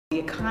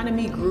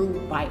economy grew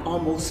by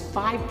almost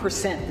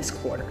 5% this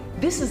quarter.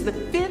 This is the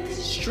 5th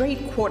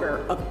straight quarter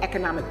of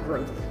economic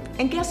growth.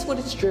 And guess what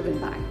it's driven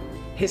by?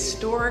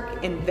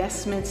 Historic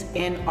investments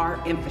in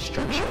our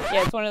infrastructure.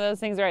 Yeah, it's one of those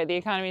things, right? The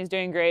economy is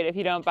doing great if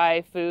you don't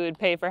buy food,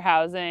 pay for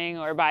housing,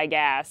 or buy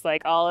gas.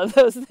 Like, all of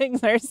those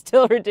things are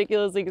still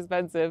ridiculously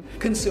expensive.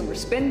 Consumer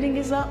spending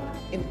is up,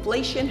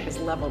 inflation has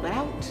leveled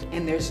out,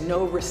 and there's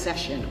no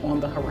recession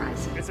on the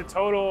horizon. It's a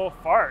total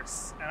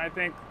farce, and I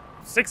think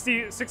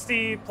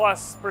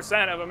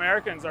 60+% of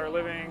Americans are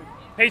living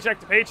paycheck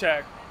to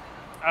paycheck,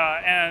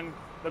 and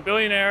the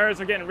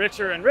billionaires are getting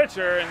richer and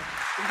richer. And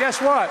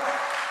guess what?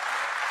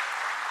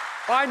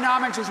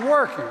 Bidenomics is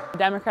working.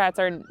 Democrats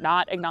are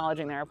not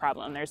acknowledging they're a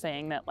problem. They're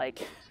saying that, like,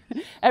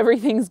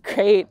 everything's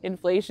great,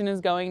 inflation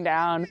is going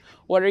down.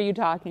 What are you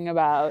talking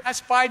about?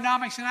 That's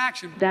Bidenomics in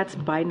action. That's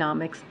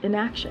Bidenomics in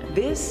action.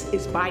 This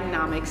is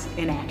Bidenomics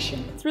in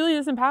action. It's really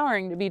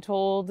disempowering to be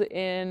told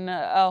in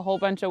a whole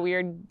bunch of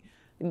weird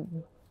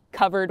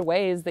covered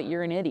ways that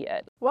you're an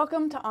idiot.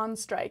 Welcome to On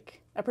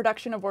Strike, a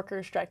production of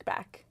Workers Strike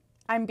Back.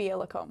 I'm Bia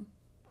Lacombe.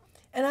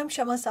 And I'm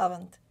Shama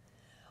Sawant.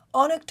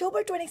 On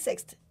October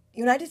 26th,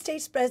 United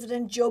States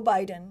President Joe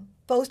Biden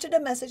posted a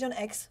message on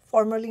X,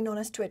 formerly known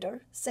as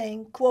Twitter,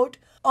 saying, quote,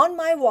 "On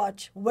my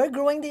watch, we're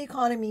growing the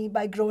economy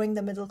by growing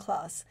the middle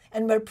class,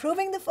 and we're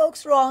proving the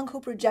folks wrong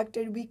who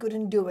projected we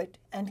couldn't do it,"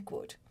 end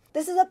quote.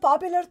 This is a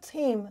popular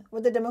theme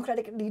with the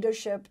Democratic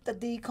leadership,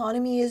 that the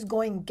economy is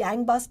going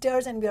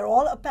gangbusters and we are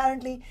all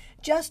apparently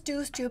just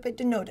too stupid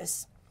to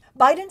notice.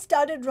 Biden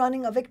started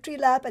running a victory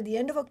lap at the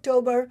end of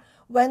October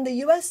when the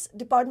U.S.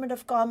 Department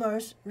of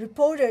Commerce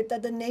reported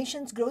that the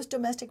nation's gross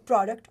domestic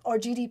product, or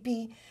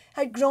GDP,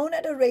 had grown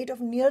at a rate of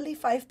nearly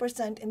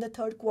 5% in the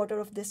third quarter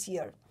of this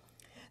year.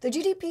 The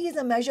GDP is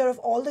a measure of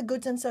all the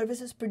goods and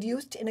services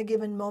produced in a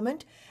given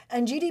moment,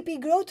 and GDP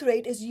growth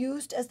rate is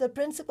used as the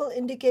principal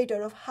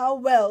indicator of how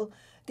well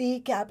the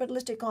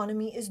capitalist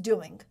economy is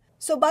doing.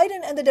 So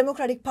Biden and the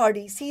Democratic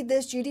Party see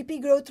this GDP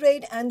growth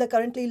rate and the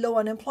currently low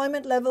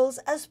unemployment levels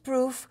as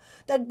proof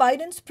that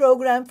Biden's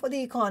program for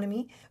the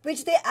economy,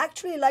 which they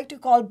actually like to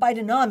call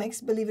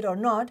Bidenomics, believe it or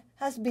not,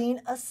 has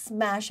been a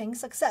smashing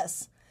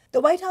success.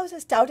 The White House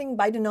is touting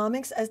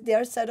Bidenomics as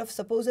their set of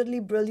supposedly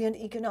brilliant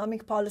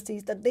economic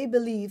policies that they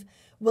believe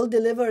will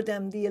deliver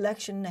them the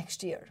election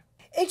next year.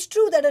 It's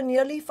true that a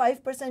nearly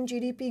 5%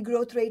 GDP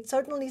growth rate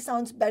certainly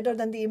sounds better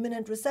than the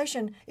imminent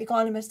recession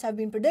economists have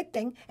been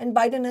predicting, and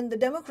Biden and the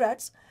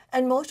Democrats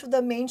and most of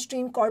the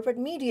mainstream corporate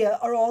media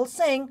are all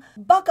saying,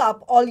 "Buck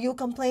up, all you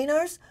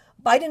complainers.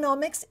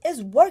 Bidenomics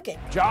is working."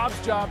 Jobs,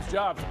 jobs,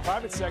 jobs. The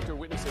private sector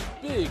witnessed a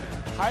big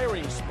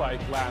hiring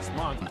spike last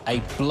month. A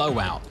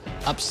blowout,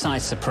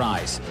 upside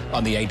surprise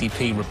on the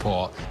ADP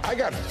report. I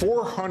got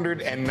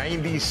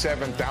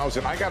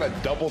 497,000. I got a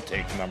double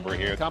take number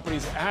here.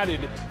 Companies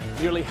added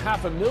nearly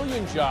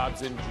 500,000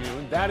 jobs in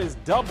June. That is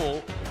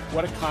double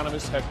what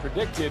economists had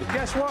predicted.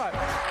 Guess what?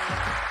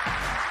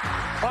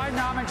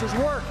 Bidenomics is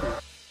working.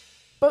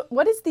 But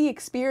what is the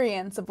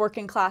experience of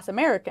working class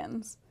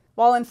Americans?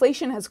 While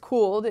inflation has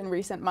cooled in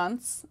recent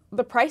months,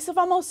 the price of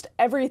almost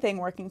everything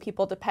working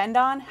people depend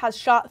on has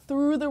shot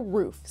through the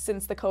roof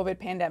since the COVID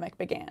pandemic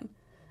began,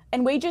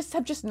 and wages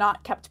have just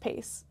not kept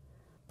pace.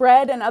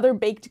 Bread and other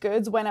baked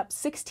goods went up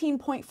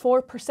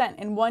 16.4%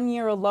 in 1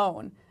 year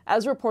alone,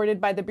 as reported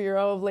by the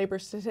Bureau of Labor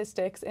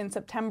Statistics in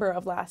September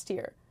of last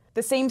year.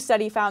 The same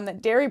study found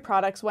that dairy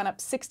products went up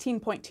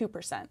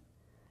 16.2%.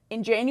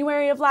 In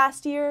January of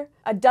last year,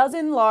 a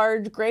dozen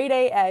large grade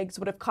A eggs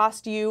would have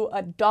cost you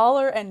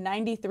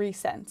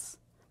 $1.93.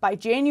 By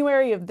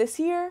January of this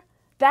year,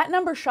 that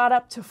number shot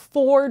up to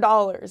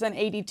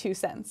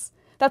 $4.82.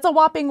 That's a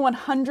whopping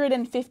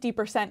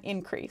 150%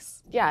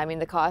 increase. Yeah, I mean,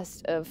 the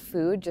cost of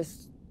food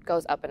just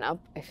goes up and up.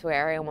 I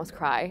swear, I almost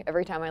cry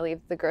every time I leave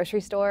the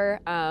grocery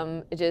store.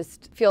 It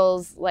just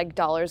feels like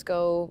dollars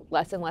go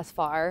less and less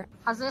far.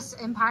 Has this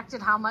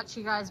impacted how much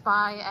you guys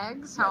buy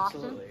eggs? How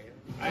Absolutely.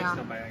 often? I just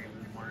don't buy eggs anymore.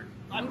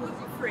 I'm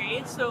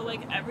gluten-free, so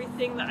like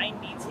everything that I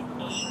need to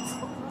eat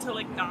to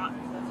like not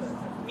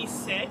be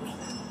sick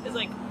is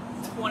like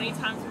 20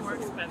 times more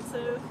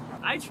expensive.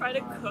 I try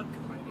to cook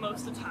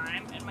most of the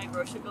time, and my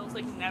grocery bill is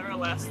like never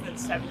less than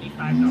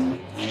 $75.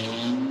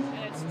 And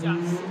it's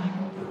just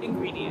like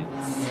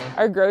ingredients.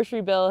 Our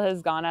grocery bill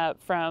has gone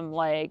up from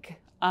like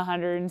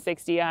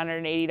 $160,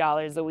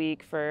 $180 a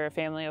week for a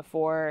family of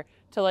 4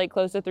 to like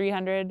close to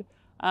 $300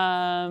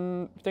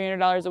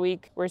 a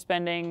week. We're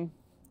spending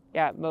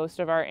most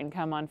of our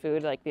income on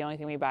food. Like the only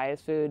thing we buy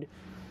is food.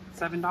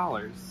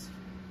 $7.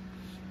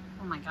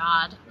 Oh my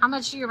God. How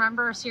much do you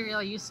remember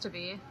cereal used to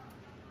be?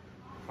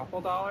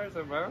 Couple dollars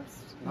at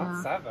most,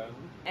 not $7.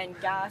 And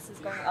gas is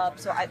going up,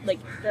 so the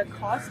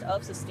cost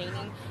of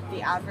sustaining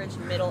the average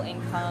middle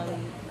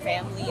income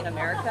family in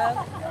America,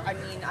 I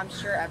mean, I'm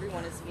sure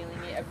everyone is feeling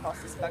it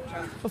across the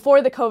spectrum.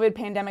 Before the COVID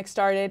pandemic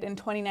started in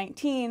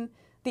 2019,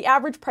 the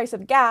average price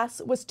of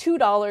gas was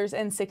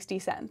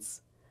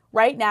 $2.60.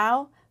 Right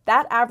now,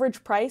 that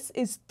average price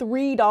is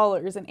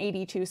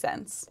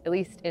 $3.82. At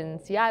least in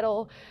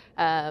Seattle,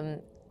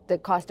 The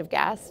cost of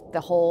gas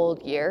the whole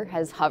year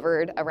has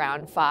hovered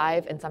around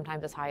 $5 and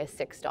sometimes as high as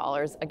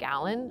 $6 a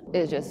gallon. It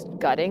is just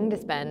gutting to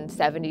spend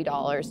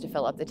 $70 to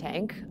fill up the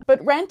tank.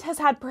 But rent has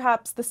had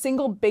perhaps the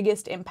single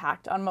biggest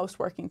impact on most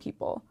working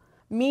people.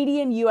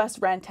 Median U.S.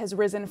 rent has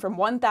risen from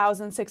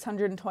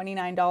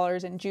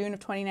 $1,629 in June of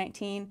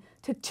 2019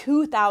 to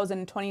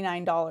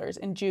 $2,029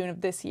 in June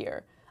of this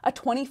year, a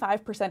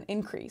 25%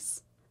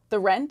 increase. The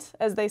rent,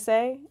 as they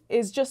say,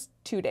 is just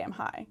too damn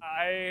high.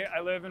 I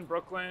live in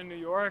Brooklyn, New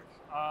York.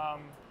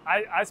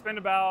 I spend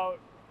about,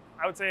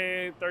 I would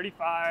say,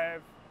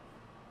 35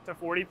 to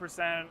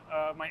 40%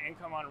 of my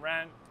income on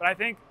rent. But I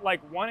think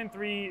like 1 in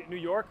 3 New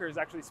Yorkers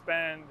actually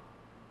spend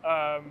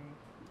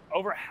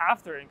over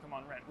half their income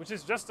on rent, which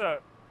is just an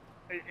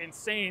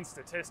insane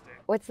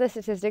statistic. What's the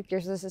statistic? You're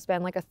supposed to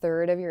spend like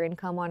 1/3 of your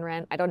income on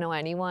rent. I don't know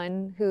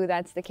anyone who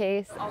that's the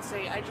case. I'll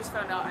say I just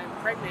found out I'm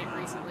pregnant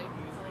recently.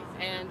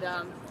 And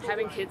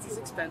having kids is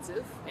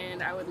expensive,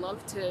 and I would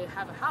love to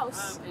have a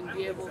house and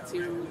be able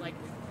to like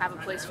have a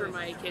place for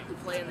my kid to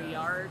play in the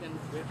yard and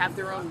have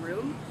their own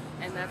room,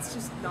 and that's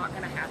just not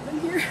going to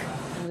happen here.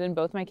 In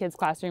both my kids'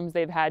 classrooms,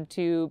 they've had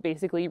to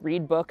basically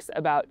read books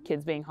about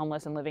kids being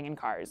homeless and living in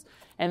cars,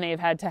 and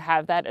they've had to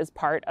have that as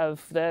part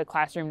of the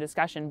classroom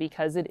discussion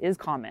because it is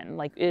common.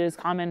 Like, it is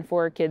common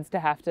for kids to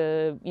have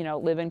to,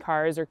 live in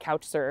cars or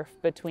couch surf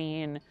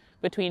between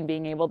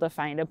being able to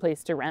find a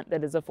place to rent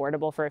that is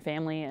affordable for a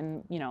family.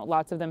 And,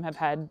 lots of them have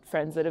had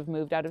friends that have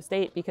moved out of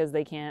state because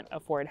they can't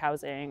afford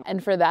housing.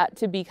 And for that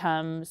to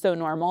become so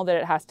normal that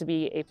it has to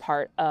be a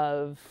part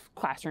of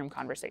classroom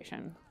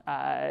conversation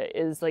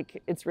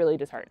it's really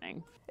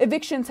disheartening.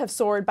 Evictions have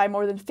soared by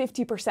more than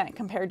 50%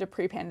 compared to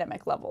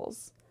pre-pandemic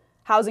levels.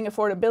 Housing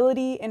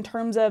affordability, in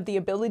terms of the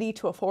ability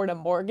to afford a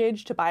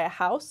mortgage to buy a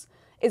house,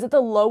 is at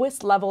the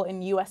lowest level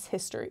in U.S.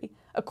 history,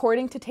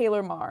 according to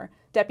Taylor Marr,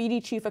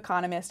 Deputy Chief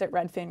Economist at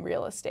Redfin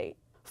Real Estate.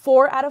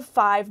 4 out of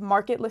 5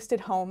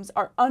 market-listed homes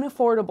are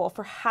unaffordable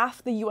for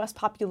half the U.S.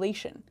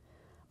 population.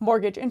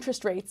 Mortgage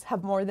interest rates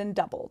have more than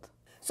doubled.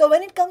 So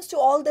when it comes to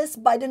all this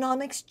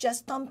Bidenomics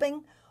chest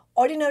thumping,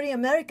 ordinary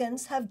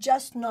Americans have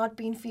just not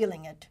been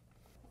feeling it.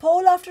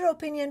 Poll after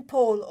opinion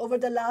poll over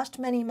the last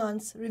many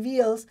months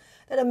reveals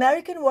that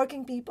American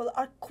working people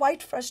are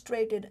quite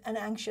frustrated and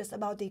anxious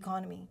about the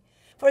economy.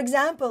 For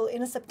example,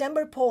 in a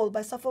September poll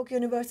by Suffolk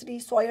University,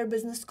 Sawyer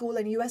Business School,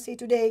 and USA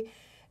Today,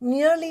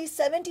 nearly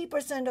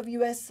 70% of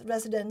US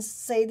residents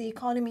say the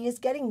economy is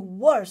getting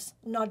worse,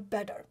 not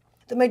better.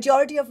 The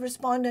majority of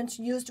respondents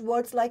used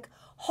words like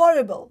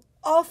horrible,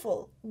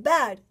 awful,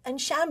 bad, and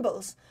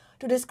shambles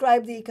to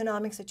describe the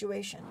economic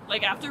situation.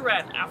 Like after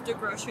rent, after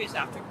groceries,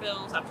 after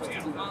bills, after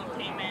student loan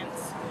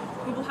payments,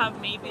 people have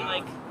maybe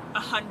like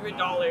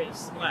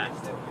 $100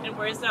 left. And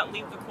where does that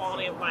leave the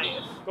quality of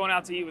life? Going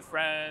out to eat with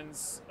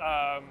friends,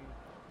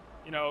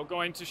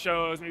 going to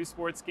shows, maybe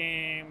sports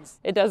games.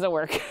 It doesn't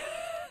work.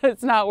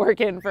 It's not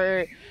working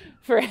for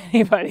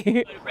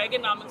anybody.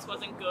 Reaganomics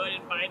wasn't good,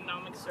 and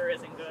Bidenomics sure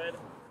isn't good.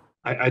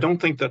 I don't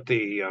think that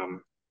the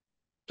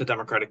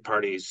Democratic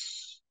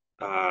Party's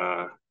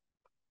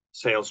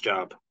sales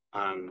job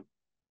on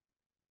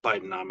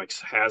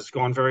Bidenomics has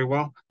gone very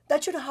well.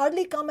 That should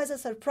hardly come as a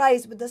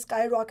surprise with the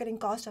skyrocketing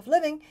cost of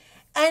living,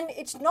 and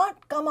it's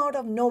not come out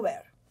of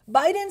nowhere.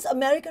 Biden's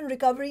American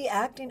Recovery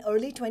Act in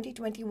early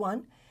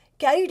 2021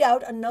 carried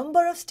out a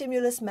number of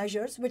stimulus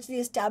measures which the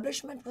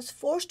establishment was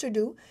forced to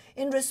do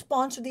in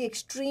response to the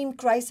extreme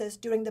crisis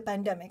during the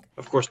pandemic.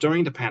 Of course,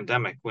 during the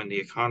pandemic, when the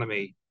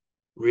economy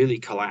really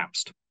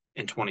collapsed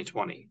in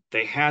 2020,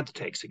 they had to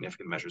take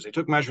significant measures. They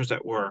took measures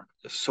that were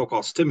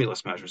so-called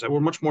stimulus measures that were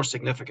much more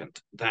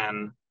significant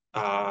than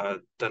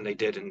they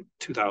did in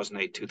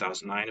 2008,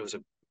 2009. It was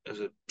a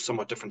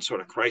somewhat different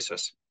sort of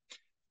crisis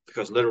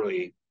because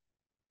literally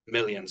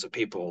millions of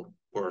people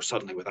were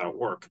suddenly without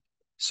work.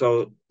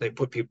 So they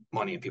put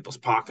money in people's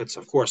pockets.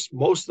 Of course,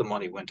 most of the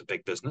money went to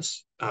big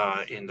business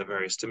in the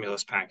various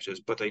stimulus packages,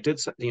 but they did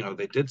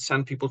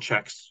send people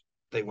checks.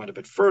 They went a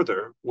bit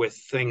further with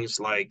things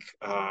like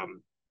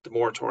the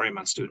moratorium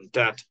on student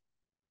debt,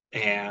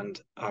 and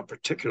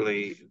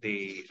particularly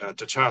the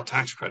child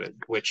tax credit,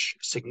 which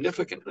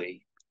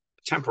significantly,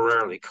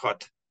 temporarily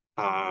cut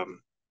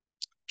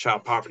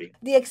child poverty.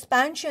 The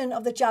expansion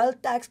of the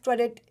child tax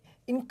credit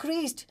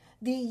increased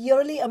the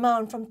yearly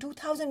amount from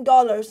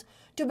 $2,000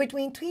 to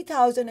between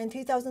 $3,000 and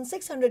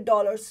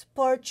 $3,600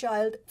 per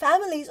child.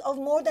 Families of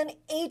more than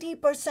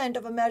 80%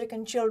 of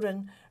American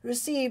children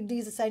received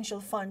these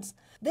essential funds.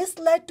 This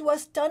led to a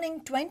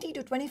stunning 20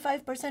 to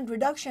 25%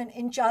 reduction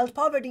in child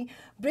poverty,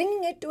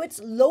 bringing it to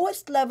its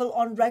lowest level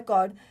on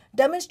record,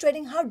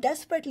 demonstrating how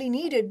desperately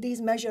needed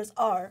these measures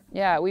are.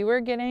 Yeah, we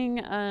were getting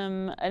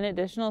an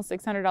additional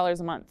 $600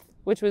 a month,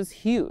 which was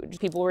huge.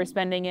 People were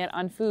spending it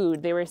on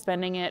food. They were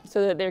spending it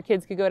so that their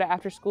kids could go to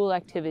after-school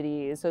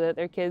activities, so that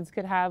their kids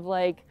could have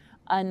like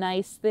a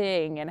nice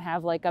thing and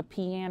have like a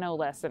piano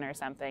lesson or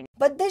something.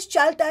 But this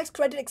child tax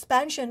credit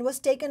expansion was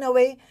taken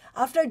away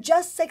after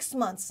just 6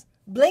 months.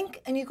 Blink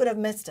and you could have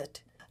missed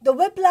it. The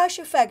whiplash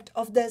effect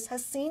of this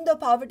has seen the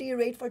poverty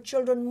rate for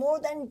children more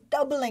than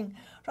doubling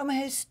from a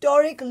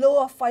historic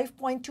low of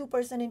 5.2%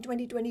 in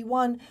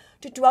 2021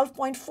 to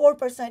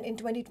 12.4% in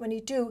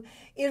 2022,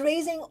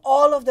 erasing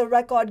all of the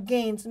record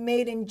gains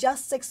made in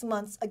just 6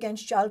 months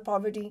against child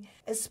poverty,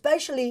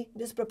 especially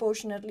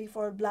disproportionately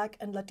for Black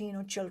and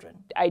Latino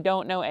children. I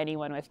don't know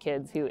anyone with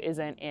kids who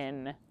isn't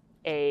in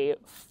a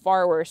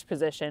far worse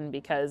position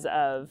because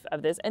of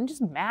this and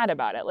just mad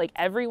about it. Like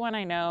everyone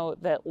I know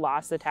that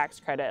lost the tax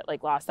credit,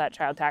 like lost that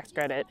child tax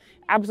credit,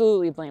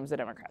 absolutely blames the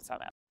Democrats on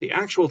that. The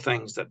actual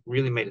things that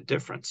really made a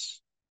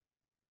difference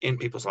in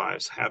people's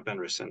lives have been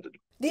rescinded.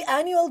 The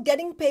annual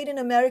Getting Paid in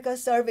America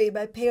survey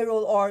by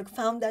Payroll.org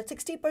found that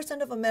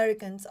 60% of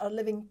Americans are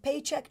living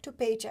paycheck to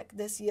paycheck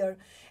this year,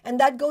 and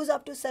that goes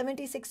up to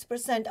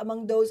 76%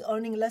 among those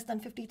earning less than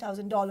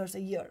 $50,000 a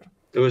year.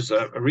 There was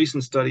a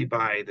recent study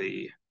by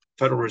the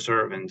Federal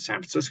Reserve in San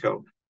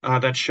Francisco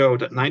that showed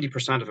that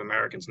 90% of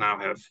Americans now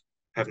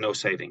have no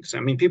savings.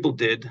 I mean, people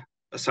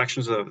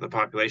sections of the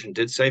population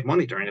did save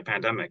money during the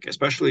pandemic,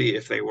 especially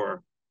if they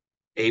were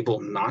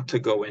able not to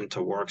go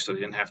into work, so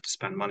they didn't have to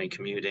spend money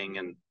commuting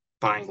and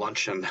buying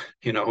lunch, and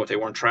they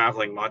weren't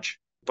traveling much.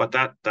 But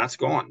that's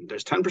gone.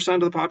 There's 10%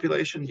 of the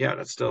population,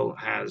 that still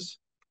has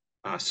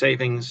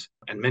savings,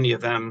 and many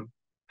of them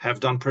have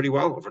done pretty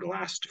well over the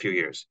last few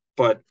years.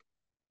 But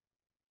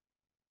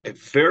a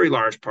very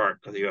large part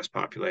of the U.S.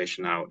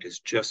 population now is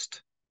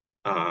just,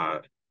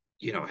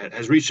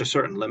 has reached a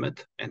certain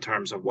limit in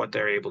terms of what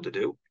they're able to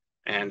do.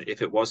 And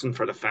if it wasn't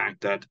for the fact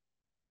that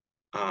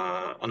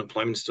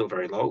unemployment is still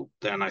very low,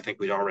 then I think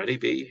we'd already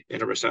be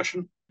in a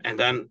recession. And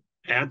then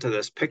add to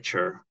this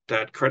picture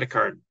that credit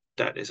card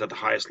debt is at the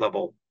highest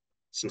level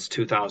since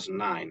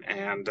 2009.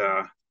 And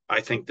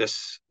I think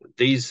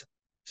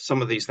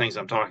some of these things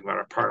I'm talking about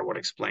are part of what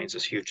explains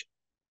this huge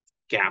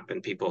gap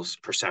in people's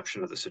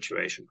perception of the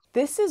situation.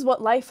 This is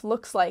what life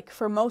looks like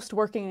for most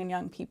working and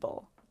young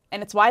people,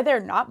 and it's why they're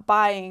not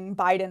buying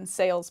Biden's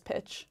sales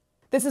pitch.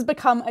 This has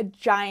become a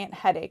giant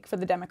headache for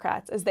the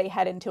Democrats as they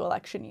head into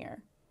election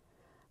year.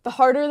 The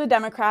harder the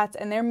Democrats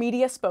and their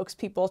media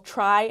spokespeople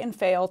try and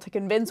fail to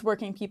convince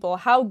working people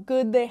how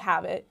good they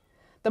have it,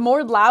 the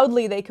more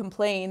loudly they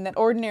complain that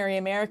ordinary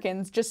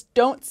Americans just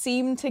don't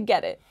seem to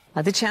get it.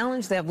 The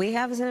challenge that we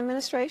have as an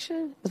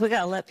administration is we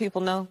got to let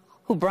people know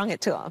who brung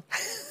it to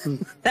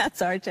them.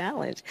 That's our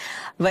challenge.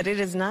 But it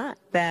is not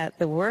that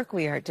the work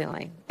we are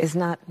doing is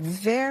not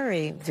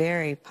very,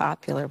 very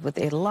popular with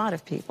a lot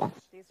of people.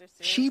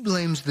 She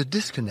blames the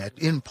disconnect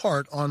in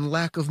part on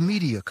lack of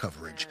media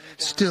coverage.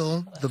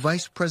 Still, the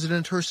vice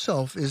president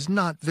herself is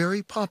not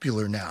very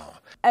popular now.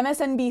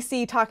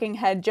 MSNBC talking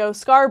head Joe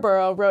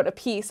Scarborough wrote a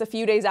piece a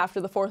few days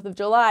after the 4th of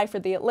July for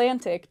The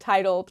Atlantic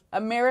titled,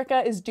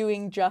 "America is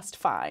Doing Just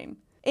Fine."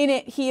 In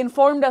it, he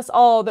informed us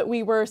all that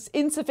we were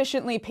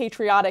insufficiently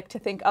patriotic to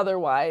think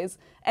otherwise,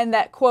 and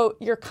that, quote,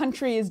 "your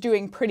country is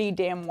doing pretty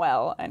damn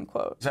well," end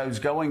quote. As I was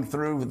going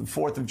through the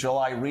 4th of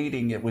July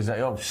reading, it was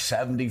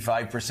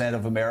 75%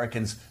 of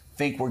Americans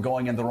think we're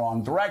going in the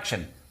wrong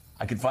direction.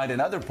 I could find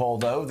another poll,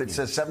 though, that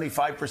says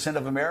 75%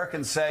 of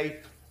Americans say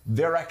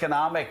their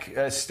economic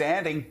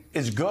standing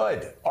is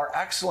good or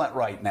excellent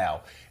right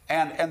now.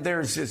 And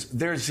there's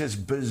this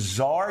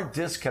bizarre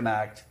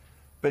disconnect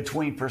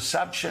between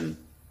perception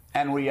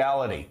and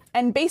reality.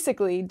 And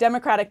basically,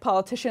 Democratic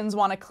politicians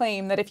want to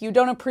claim that if you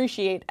don't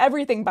appreciate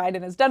everything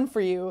Biden has done for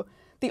you,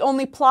 the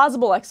only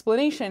plausible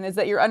explanation is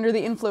that you're under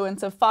the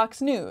influence of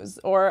Fox News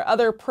or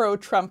other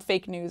pro-Trump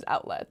fake news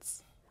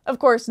outlets. Of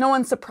course, no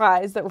one's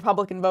surprised that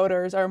Republican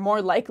voters are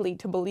more likely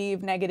to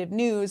believe negative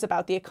news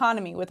about the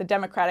economy with a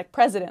Democratic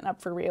president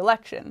up for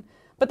re-election,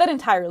 but that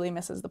entirely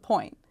misses the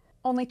point.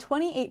 Only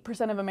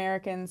 28% of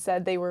Americans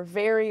said they were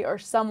very or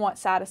somewhat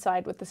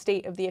satisfied with the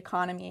state of the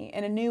economy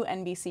in a new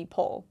NBC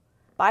poll.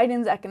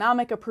 Biden's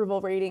economic approval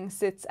rating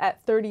sits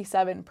at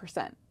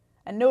 37%.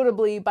 And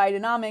notably,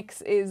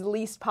 Bidenomics is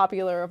least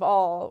popular of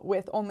all,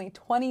 with only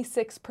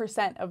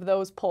 26% of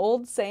those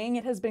polled saying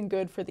it has been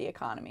good for the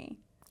economy.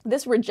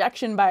 This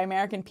rejection by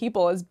American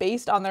people is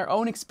based on their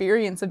own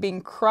experience of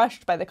being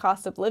crushed by the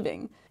cost of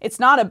living. It's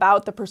not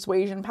about the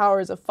persuasion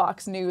powers of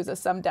Fox News,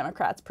 as some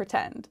Democrats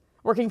pretend.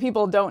 Working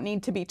people don't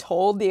need to be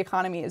told the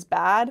economy is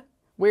bad.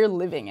 We're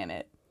living in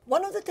it.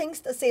 One of the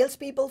things the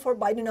salespeople for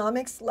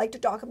Bidenomics like to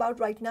talk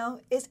about right now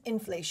is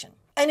inflation.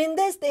 And in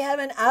this, they have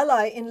an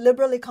ally in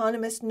liberal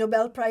economist,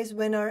 Nobel Prize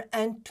winner,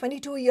 and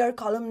 22-year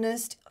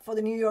columnist for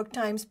the New York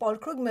Times, Paul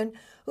Krugman,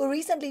 who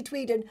recently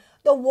tweeted,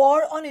 "The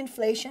war on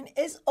inflation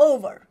is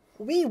over.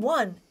 We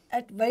won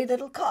at very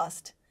little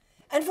cost."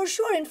 And for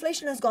sure,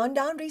 inflation has gone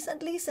down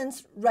recently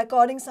since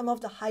recording some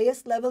of the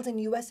highest levels in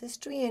US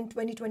history in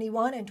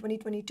 2021 and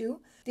 2022.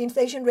 The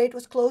inflation rate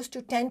was close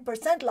to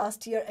 10%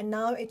 last year, and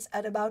now it's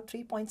at about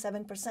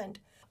 3.7%.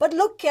 But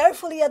look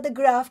carefully at the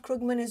graph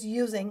Krugman is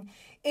using.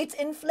 It's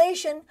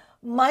inflation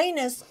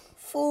minus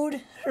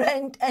food,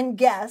 rent, and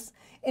gas.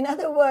 In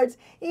other words,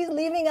 he's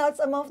leaving out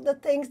some of the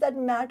things that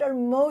matter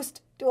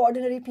most to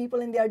ordinary people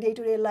in their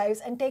day-to-day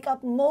lives and take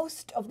up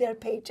most of their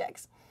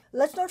paychecks.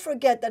 Let's not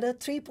forget that a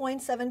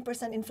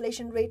 3.7%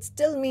 inflation rate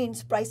still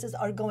means prices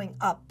are going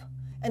up.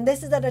 And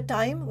this is at a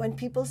time when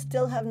people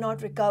still have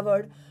not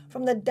recovered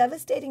from the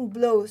devastating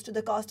blows to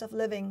the cost of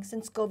living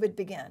since COVID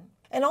began.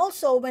 And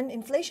also, when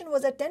inflation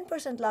was at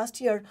 10% last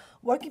year,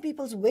 working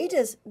people's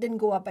wages didn't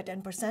go up at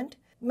 10%.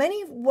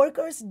 Many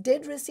workers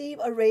did receive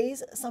a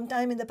raise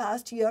sometime in the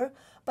past year,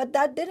 but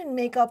that didn't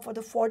make up for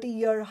the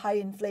 40-year high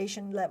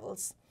inflation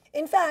levels.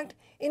 In fact,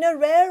 in a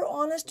rare,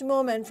 honest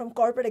moment from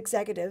corporate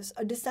executives,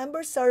 a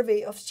December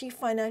survey of chief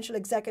financial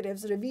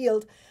executives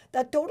revealed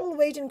that total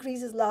wage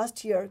increases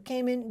last year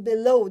came in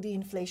below the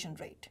inflation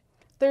rate.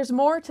 There's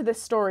more to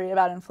this story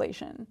about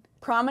inflation.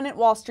 Prominent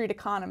Wall Street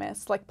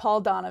economists like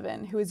Paul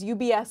Donovan, who is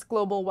UBS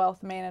Global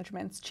Wealth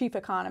Management's chief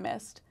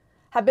economist,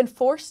 have been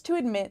forced to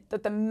admit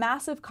that the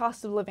massive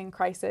cost of living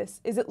crisis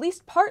is at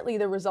least partly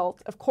the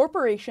result of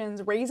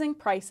corporations raising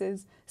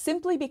prices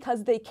simply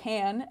because they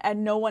can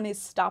and no one is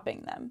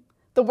stopping them.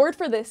 The word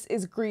for this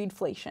is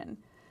greedflation,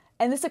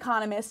 and this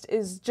economist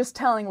is just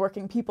telling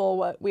working people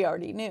what we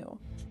already knew.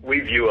 We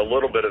view a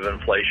little bit of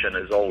inflation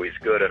as always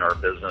good in our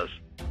business.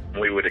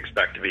 We would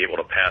expect to be able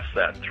to pass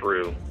that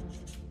through.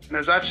 And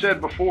as I've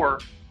said before,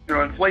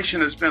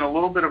 inflation has been a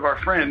little bit of our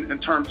friend in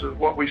terms of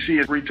what we see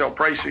as retail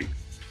pricing.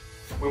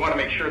 We want to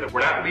make sure that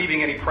we're not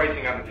leaving any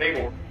pricing on the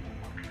table.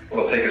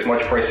 We'll take as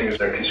much pricing as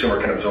the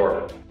consumer can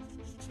absorb.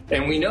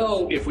 And we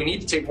know if we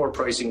need to take more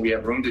pricing, we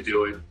have room to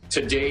do it.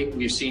 To date,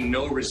 we've seen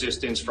no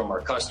resistance from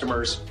our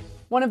customers.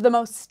 One of the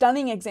most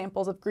stunning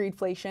examples of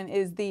greedflation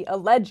is the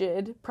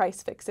alleged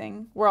price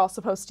fixing, we're all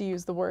supposed to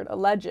use the word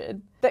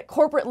alleged, that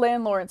corporate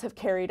landlords have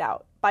carried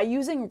out by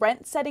using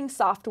rent-setting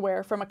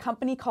software from a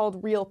company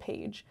called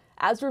RealPage,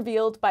 as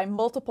revealed by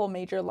multiple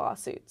major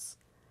lawsuits.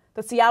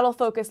 The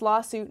Seattle-focused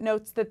lawsuit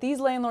notes that these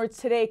landlords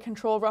today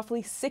control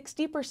roughly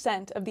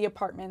 60% of the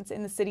apartments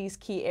in the city's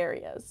key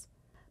areas.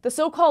 The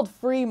so-called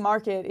free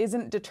market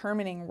isn't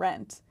determining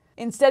rent.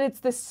 Instead, it's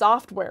this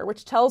software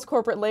which tells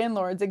corporate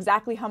landlords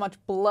exactly how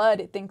much blood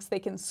it thinks they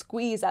can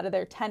squeeze out of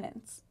their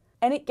tenants.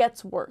 And it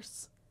gets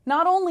worse.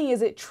 Not only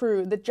is it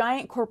true that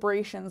giant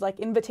corporations like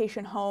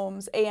Invitation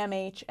Homes,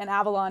 AMH, and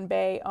Avalon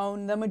Bay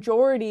own the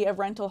majority of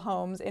rental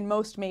homes in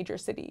most major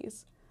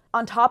cities.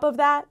 On top of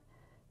that,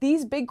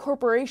 these big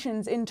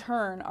corporations, in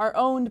turn, are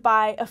owned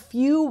by a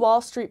few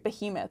Wall Street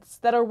behemoths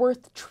that are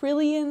worth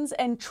trillions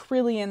and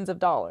trillions of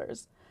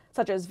dollars,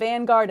 such as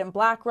Vanguard and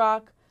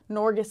BlackRock,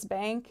 Norges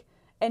Bank,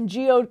 and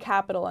Geode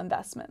Capital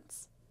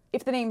Investments.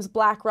 If the names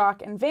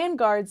BlackRock and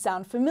Vanguard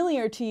sound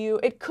familiar to you,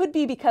 it could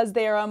be because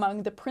they are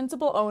among the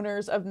principal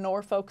owners of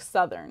Norfolk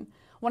Southern,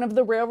 one of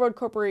the railroad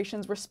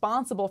corporations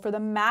responsible for the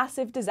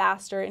massive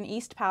disaster in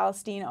East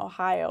Palestine,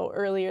 Ohio,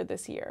 earlier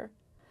this year.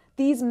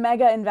 These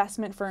mega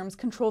investment firms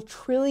control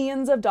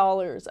trillions of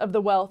dollars of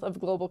the wealth of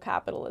global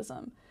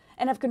capitalism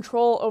and have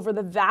control over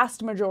the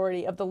vast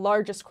majority of the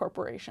largest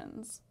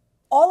corporations.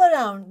 All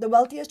around, the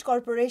wealthiest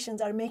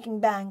corporations are making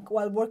bank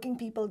while working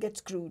people get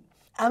screwed.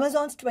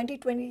 Amazon's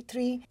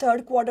 2023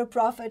 third quarter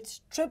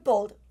profits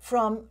tripled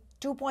from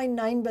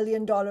 $2.9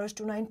 billion to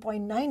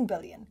 $9.9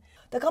 billion.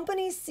 The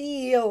company's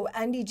CEO,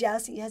 Andy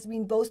Jassy, has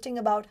been boasting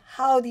about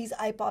how these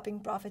eye-popping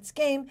profits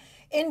came,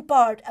 in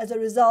part as a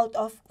result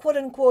of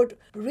quote-unquote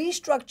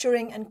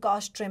restructuring and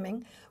cost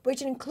trimming,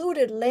 which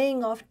included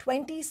laying off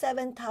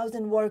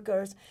 27,000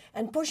 workers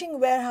and pushing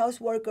warehouse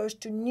workers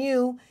to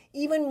new,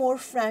 even more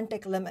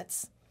frantic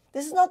limits.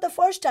 This is not the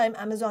first time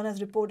Amazon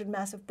has reported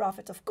massive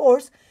profits, of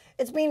course.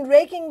 It's been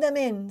raking them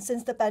in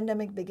since the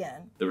pandemic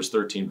began. There was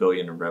 $13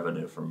 billion in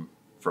revenue from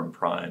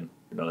Prime.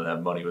 None of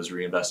that money was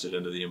reinvested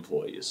into the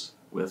employees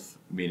with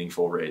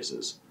meaningful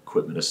raises.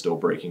 Equipment is still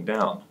breaking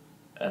down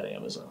at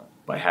Amazon.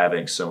 By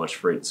having so much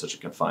freight in such a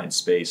confined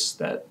space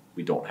that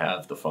we don't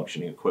have the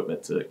functioning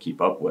equipment to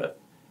keep up with,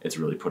 it's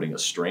really putting a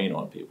strain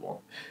on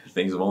people.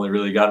 Things have only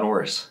really gotten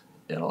worse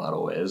in a lot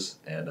of ways,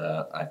 and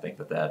I think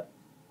that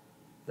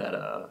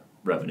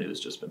revenue has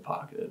just been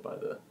pocketed by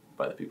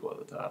the people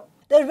at the top.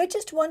 The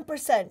richest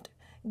 1%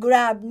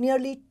 grabbed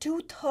nearly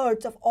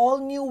 2/3 of all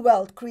new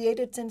wealth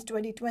created since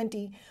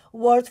 2020,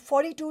 worth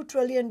 $42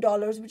 trillion,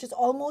 which is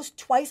almost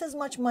twice as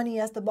much money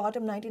as the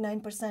bottom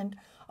 99%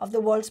 of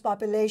the world's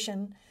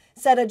population,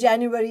 said a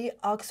January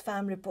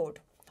Oxfam report.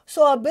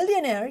 So a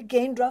billionaire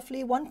gained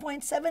roughly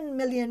 $1.7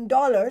 million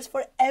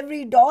for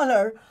every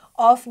dollar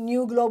of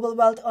new global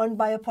wealth earned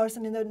by a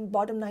person in the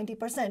bottom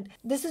 90%.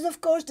 This is,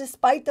 of course,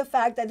 despite the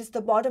fact that it's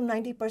the bottom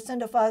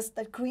 90% of us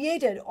that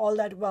created all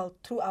that wealth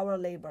through our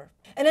labor.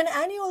 And an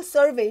annual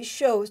survey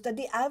shows that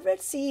the average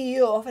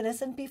CEO of an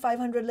S&P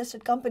 500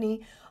 listed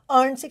company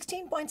earned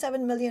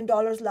 $16.7 million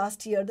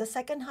last year, the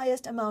second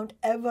highest amount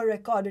ever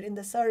recorded in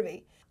the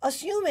survey.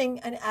 Assuming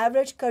an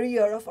average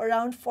career of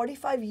around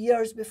 45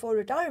 years before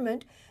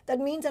retirement, that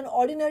means an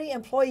ordinary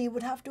employee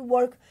would have to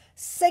work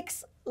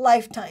 6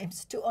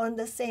 lifetimes to earn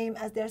the same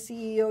as their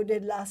CEO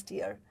did last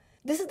year.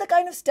 This is the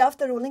kind of stuff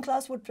the ruling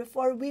class would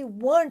prefer we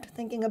weren't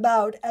thinking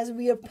about as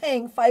we are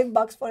paying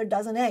 $5 for a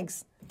dozen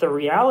eggs. The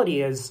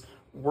reality is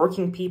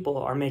working people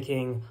are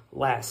making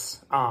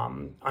less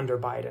under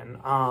Biden.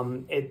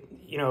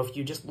 If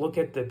you just look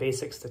at the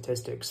basic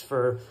statistics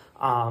for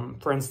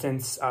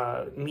instance,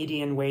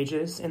 median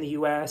wages in the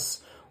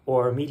U.S.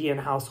 or median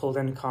household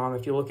income,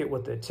 if you look at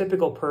what the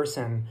typical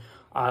person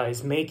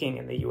is making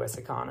in the U.S.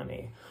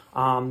 economy.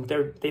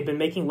 They've been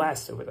making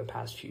less over the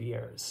past few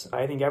years.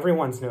 I think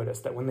everyone's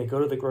noticed that when they go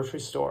to the grocery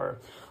store,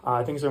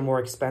 things are more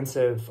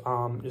expensive.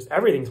 Just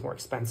everything's more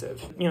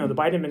expensive. The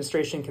Biden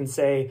administration can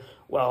say,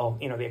 well,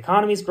 the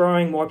economy's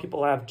growing, more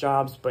people have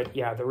jobs, but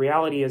yeah, the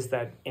reality is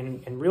that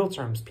in real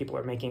terms, people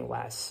are making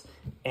less,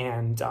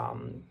 and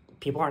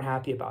people aren't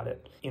happy about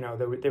it.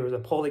 There was a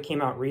poll that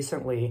came out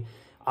recently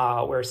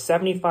where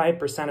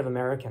 75% of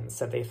Americans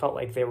said they felt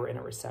like they were in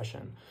a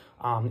recession.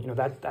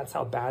 That's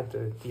how bad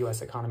the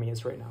U.S. economy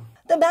is right now.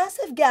 The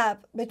massive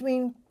gap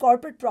between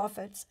corporate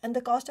profits and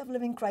the cost of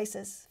living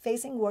crisis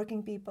facing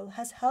working people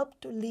has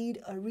helped to lead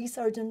a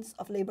resurgence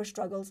of labor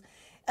struggles,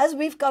 as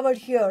we've covered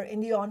here in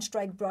the On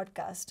Strike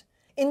broadcast.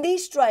 In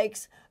these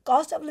strikes,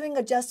 cost of living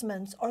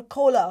adjustments, or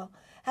COLA,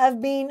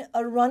 have been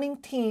a running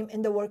theme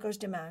in the workers'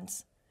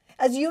 demands.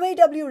 As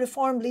UAW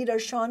reform leader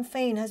Shawn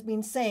Fain has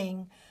been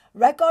saying,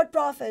 record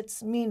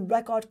profits mean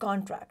record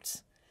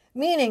contracts.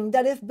 Meaning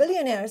that if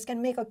billionaires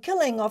can make a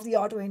killing off the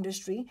auto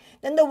industry,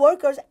 then the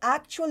workers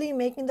actually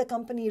making the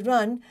company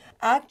run,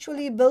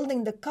 actually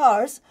building the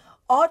cars,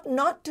 ought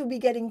not to be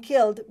getting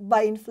killed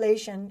by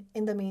inflation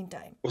in the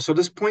meantime. Well, so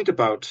this point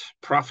about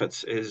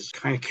profits is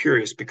kind of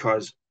curious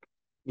because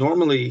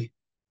normally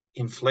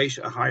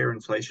a higher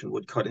inflation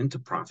would cut into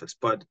profits,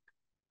 but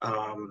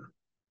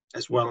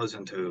as well as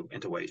into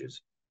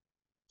wages.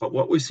 But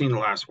what we've seen the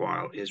last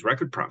while is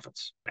record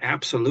profits.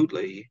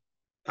 Absolutely,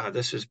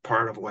 this is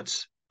part of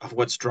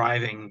what's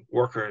driving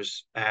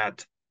workers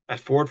at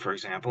Ford, for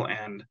example,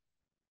 and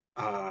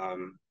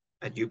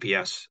at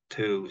UPS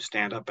to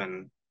stand up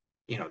and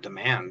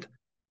demand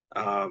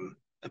a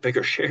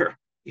bigger share.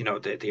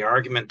 The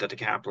argument that the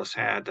capitalists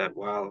had that,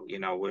 well,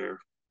 we're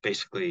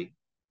basically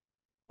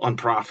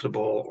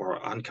unprofitable or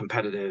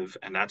uncompetitive,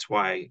 and that's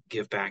why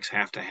givebacks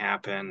have to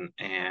happen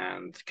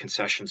and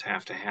concessions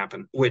have to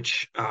happen,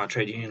 which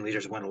trade union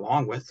leaders went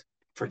along with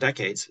for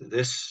decades.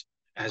 This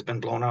has been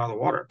blown out of the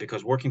water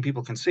because working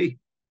people can see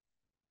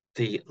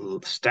the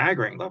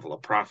staggering level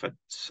of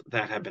profits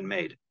that have been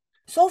made.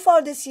 So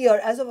far this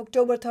year, as of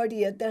October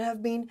 30th, there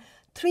have been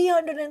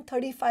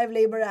 335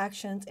 labor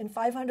actions in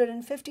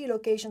 550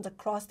 locations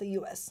across the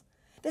U.S.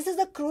 This is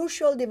a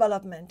crucial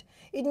development.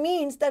 It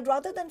means that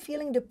rather than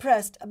feeling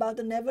depressed about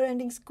the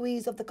never-ending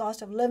squeeze of the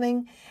cost of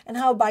living and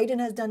how Biden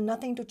has done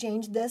nothing to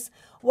change this,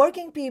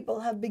 working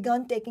people have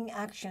begun taking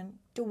action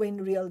to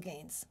win real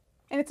gains.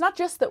 And it's not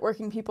just that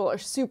working people are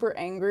super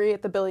angry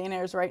at the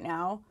billionaires right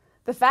now.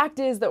 The fact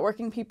is that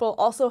working people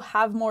also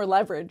have more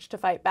leverage to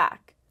fight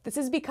back. This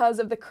is because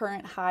of the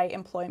current high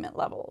employment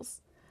levels.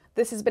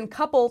 This has been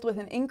coupled with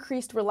an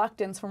increased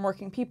reluctance from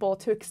working people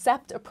to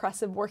accept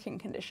oppressive working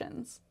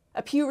conditions.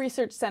 A Pew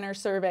Research Center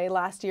survey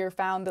last year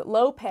found that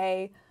low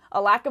pay,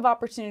 a lack of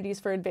opportunities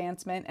for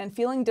advancement, and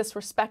feeling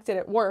disrespected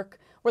at work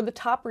were the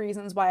top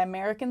reasons why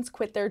Americans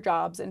quit their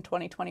jobs in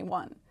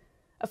 2021,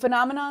 a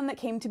phenomenon that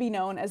came to be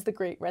known as the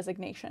Great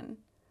Resignation.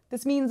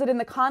 This means that in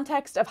the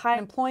context of high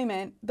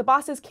employment, the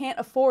bosses can't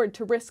afford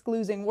to risk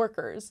losing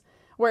workers,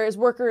 whereas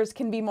workers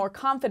can be more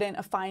confident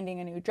of finding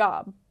a new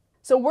job.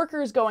 So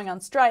workers going on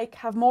strike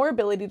have more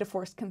ability to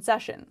force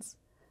concessions,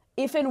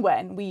 if and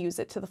when we use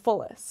it to the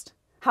fullest.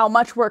 How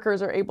much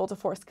workers are able to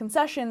force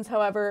concessions,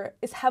 however,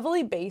 is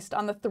heavily based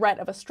on the threat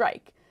of a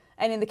strike,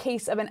 and in the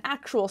case of an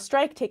actual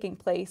strike taking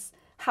place,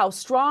 how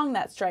strong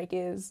that strike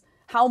is,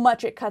 how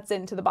much it cuts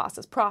into the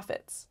boss's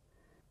profits.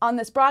 On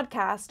this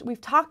broadcast,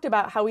 we've talked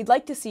about how we'd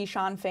like to see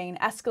Shawn Fain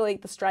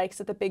escalate the strikes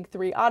at the big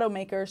three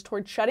automakers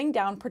toward shutting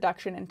down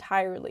production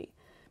entirely,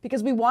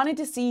 because we wanted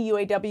to see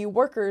UAW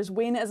workers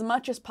win as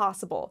much as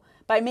possible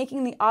by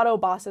making the auto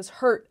bosses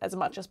hurt as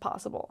much as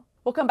possible.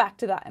 We'll come back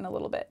to that in a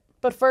little bit.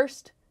 But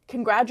first,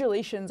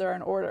 congratulations are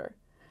in order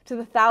to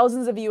the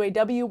thousands of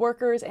UAW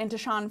workers and to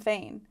Shawn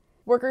Fain.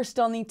 Workers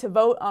still need to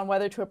vote on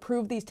whether to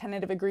approve these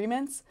tentative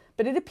agreements,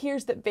 but it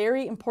appears that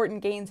very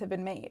important gains have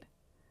been made.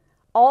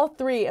 All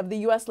three of the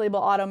U.S. label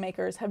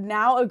automakers have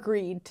now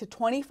agreed to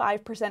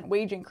 25%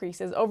 wage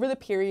increases over the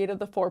period of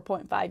the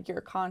 4.5-year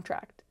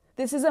contract.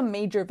 This is a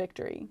major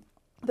victory.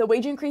 The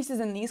wage increases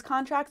in these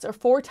contracts are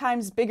 4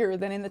 times bigger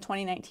than in the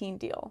 2019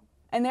 deal.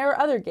 And there are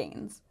other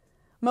gains.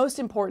 Most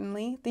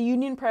importantly, the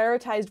union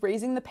prioritized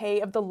raising the pay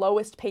of the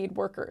lowest paid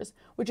workers,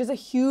 which is a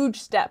huge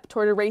step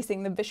toward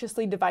erasing the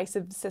viciously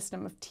divisive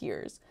system of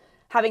tiers,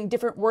 having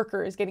different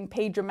workers getting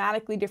paid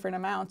dramatically different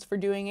amounts for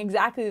doing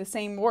exactly the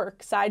same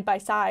work side by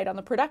side on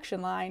the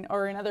production line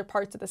or in other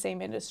parts of the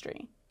same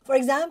industry. For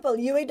example,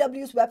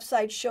 UAW's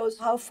website shows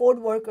how Ford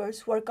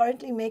workers who are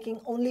currently making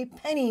only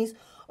pennies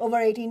over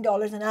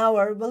 $18 an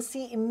hour will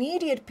see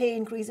immediate pay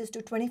increases to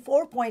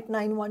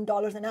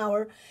 $24.91 an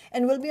hour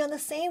and will be on the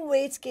same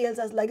wage scales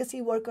as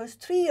legacy workers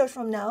 3 years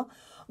from now,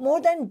 more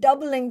than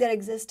doubling their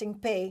existing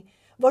pay,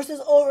 versus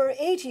over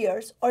 8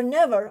 years or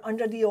never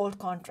under the old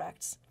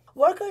contracts.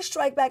 Workers'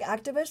 strikeback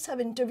activists have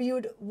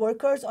interviewed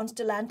workers on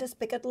Stellantis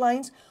picket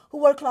lines who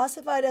were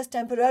classified as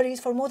temporaries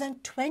for more than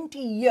 20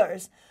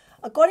 years.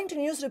 According to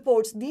news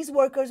reports, these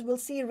workers will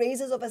see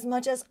raises of as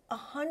much as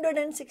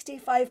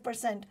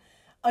 165%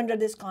 under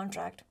this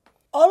contract.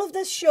 All of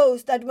this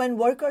shows that when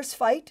workers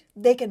fight,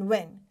 they can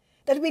win,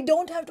 that we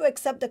don't have to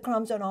accept the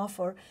crumbs on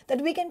offer,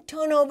 that we can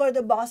turn over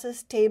the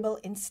boss's table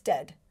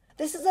instead.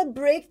 This is a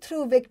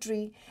breakthrough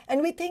victory,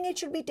 and we think it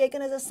should be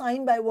taken as a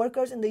sign by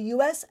workers in the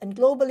US and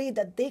globally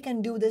that they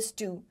can do this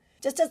too.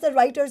 Just as the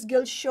Writers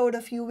Guild showed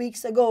a few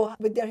weeks ago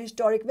with their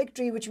historic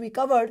victory, which we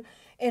covered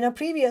in a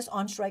previous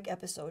on-strike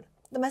episode.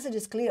 The message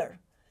is clear.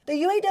 The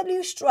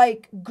UAW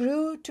strike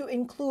grew to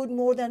include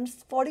more than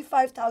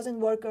 45,000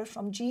 workers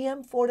from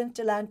GM, Ford, and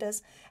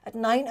Stellantis at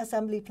 9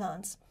 assembly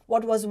plants.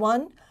 What was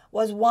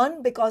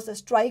won because the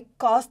strike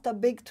cost the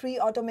big three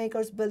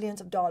automakers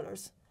billions of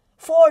dollars.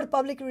 Ford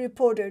publicly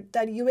reported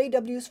that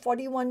UAW's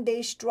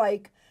 41-day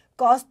strike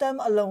cost them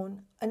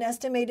alone an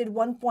estimated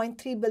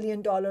 $1.3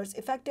 billion,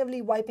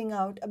 effectively wiping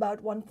out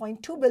about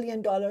 $1.2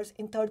 billion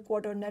in third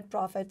quarter net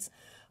profits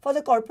for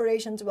the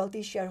corporation's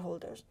wealthy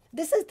shareholders.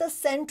 This is the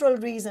central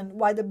reason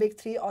why the big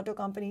three auto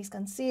companies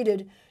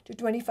conceded to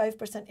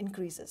 25%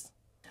 increases.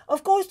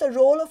 Of course, the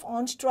role of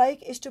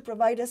on-strike is to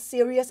provide a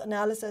serious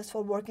analysis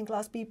for working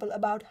class people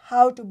about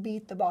how to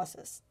beat the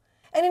bosses.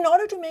 And in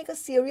order to make a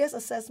serious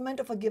assessment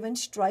of a given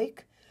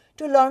strike,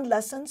 to learn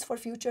lessons for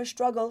future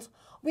struggles,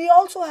 we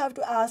also have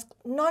to ask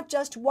not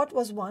just what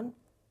was won,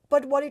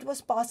 but what it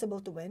was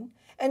possible to win,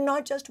 and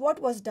not just what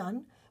was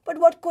done, but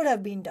what could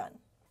have been done.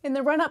 In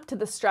the run-up to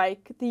the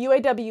strike, the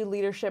UAW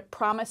leadership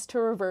promised to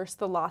reverse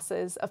the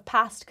losses of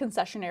past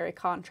concessionary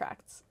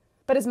contracts.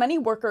 But as many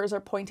workers are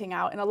pointing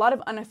out in a lot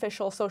of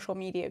unofficial social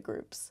media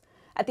groups,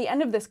 at the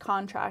end of this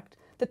contract,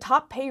 the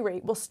top pay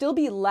rate will still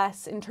be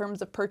less in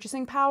terms of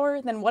purchasing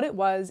power than what it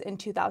was in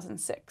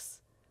 2006.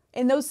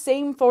 In those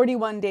same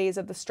 41 days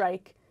of the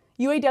strike,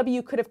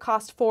 UAW could have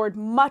cost Ford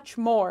much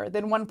more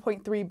than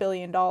 $1.3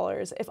 billion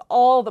if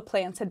all the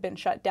plants had been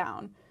shut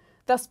down,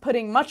 thus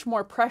putting much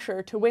more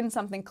pressure to win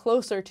something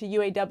closer to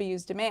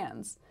UAW's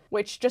demands,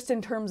 which just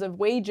in terms of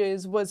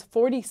wages was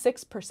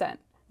 46%,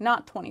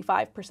 not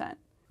 25%.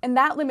 And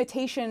that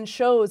limitation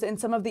shows in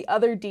some of the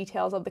other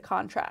details of the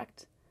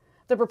contract.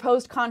 The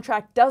proposed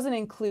contract doesn't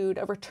include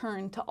a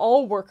return to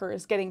all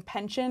workers getting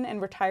pension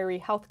and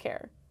retiree health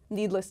care.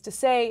 Needless to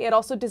say, it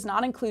also does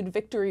not include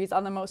victories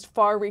on the most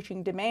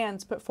far-reaching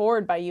demands put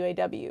forward by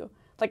UAW,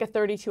 like a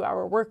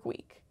 32-hour work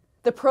week.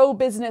 The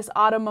pro-business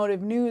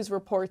Automotive News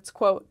reports,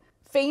 quote,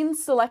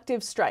 Fane's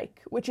selective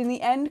strike, which in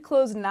the end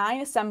closed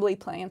 9 assembly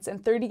plants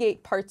and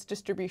 38 parts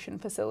distribution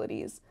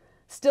facilities,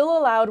 still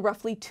allowed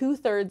roughly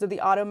 2/3 of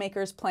the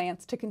automakers'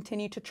 plants to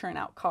continue to churn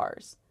out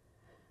cars.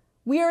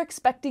 We are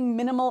expecting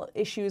minimal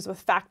issues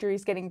with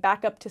factories getting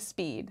back up to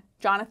speed,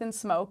 Jonathan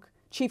Smoke,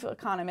 chief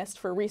economist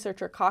for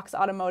researcher Cox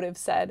Automotive,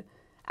 said,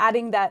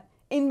 adding that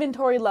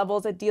inventory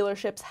levels at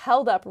dealerships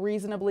held up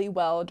reasonably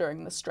well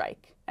during the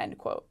strike, end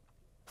quote.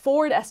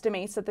 Ford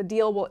estimates that the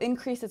deal will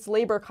increase its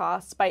labor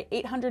costs by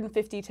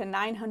 $850 to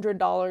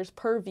 $900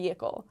 per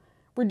vehicle,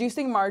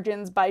 reducing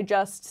margins by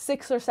just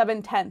 6 or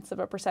 7/10 of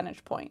a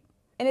percentage point.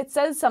 And it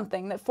says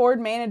something that Ford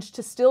managed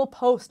to still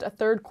post a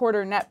third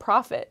quarter net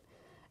profit,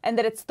 and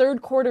that its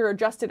third quarter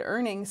adjusted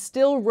earnings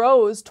still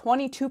rose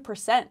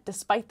 22%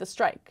 despite the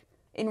strike.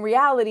 In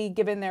reality,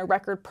 given their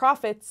record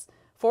profits,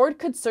 Ford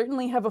could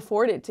certainly have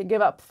afforded to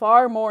give up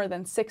far more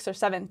than 6 or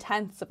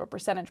 7/10 of a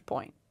percentage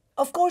point.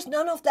 Of course,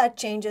 none of that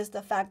changes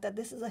the fact that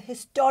this is a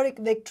historic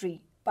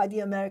victory by the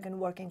American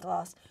working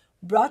class,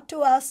 brought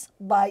to us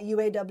by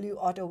UAW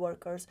auto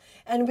workers,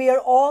 and we are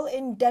all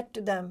in debt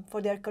to them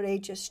for their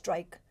courageous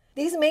strike.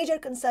 These major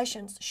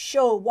concessions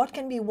show what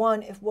can be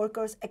won if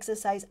workers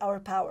exercise our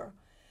power.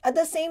 At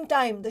the same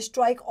time, the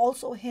strike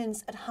also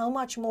hints at how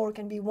much more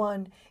can be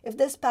won if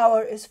this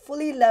power is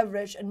fully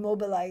leveraged and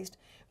mobilized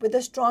with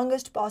the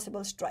strongest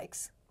possible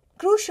strikes.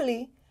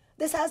 Crucially,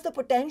 this has the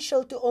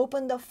potential to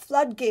open the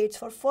floodgates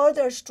for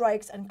further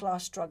strikes and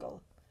class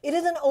struggle. It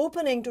is an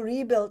opening to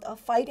rebuild a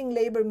fighting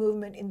labor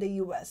movement in the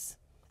US.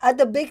 At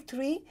the Big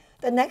Three,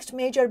 the next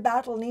major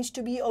battle needs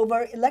to be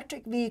over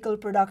electric vehicle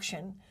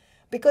production,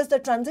 because the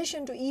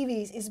transition to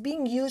EVs is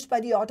being used by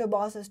the auto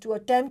bosses to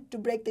attempt to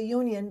break the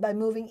union by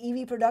moving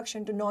EV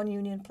production to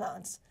non-union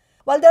plants.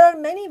 While there are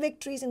many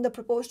victories in the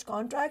proposed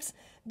contracts,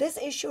 this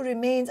issue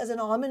remains as an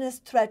ominous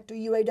threat to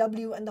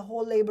UAW and the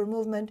whole labor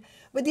movement,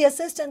 with the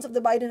assistance of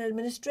the Biden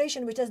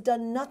administration, which has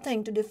done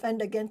nothing to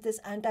defend against this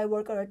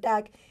anti-worker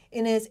attack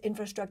in his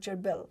infrastructure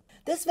bill.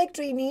 This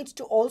victory needs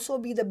to also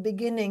be the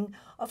beginning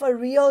of a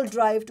real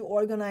drive to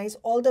organize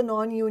all the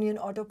non-union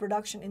auto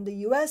production in the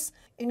US,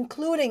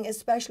 including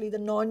especially the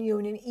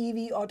non-union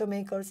EV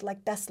automakers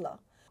like Tesla.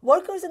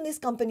 Workers in these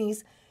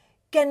companies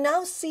can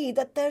now see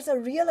that there's a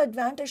real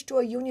advantage to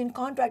a union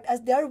contract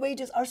as their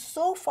wages are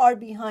so far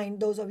behind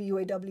those of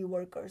UAW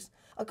workers.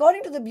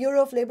 According to the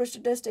Bureau of Labor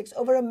Statistics,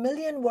 over 1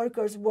 million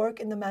workers work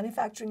in the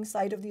manufacturing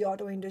side of the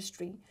auto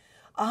industry.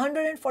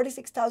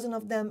 146,000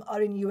 of them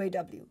are in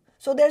UAW.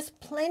 So there's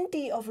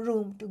plenty of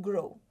room to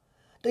grow.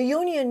 The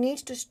union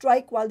needs to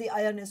strike while the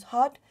iron is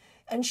hot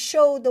and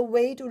show the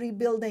way to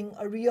rebuilding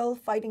a real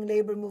fighting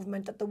labor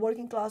movement that the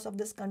working class of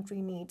this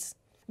country needs.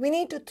 We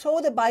need to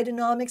throw the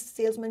Bidenomics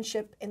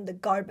salesmanship in the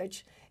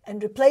garbage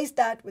and replace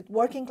that with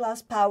working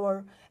class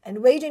power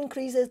and wage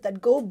increases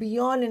that go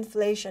beyond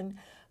inflation,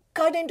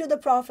 cut into the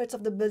profits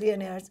of the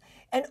billionaires,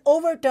 and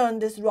overturn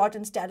this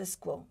rotten status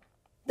quo.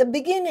 The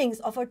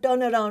beginnings of a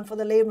turnaround for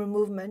the labor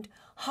movement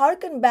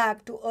harken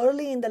back to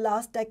early in the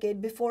last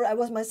decade before I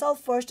was myself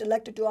first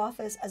elected to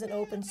office as an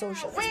open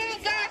socialist.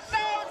 We got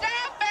sold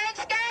out,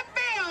 banks got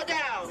bailed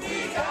out.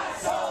 We got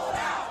sold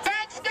out,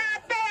 banks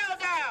got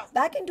bailed out.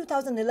 Back in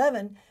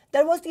 2011,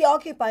 there was the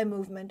Occupy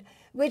movement,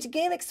 which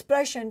gave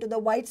expression to the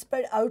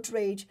widespread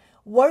outrage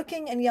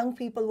working and young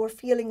people were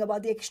feeling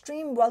about the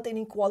extreme wealth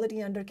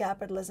inequality under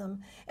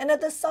capitalism and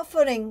at the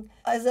suffering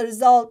as a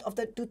result of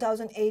the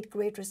 2008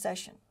 Great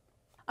Recession.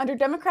 Under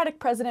Democratic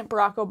President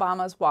Barack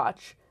Obama's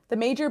watch, the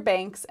major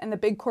banks and the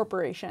big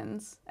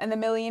corporations and the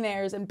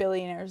millionaires and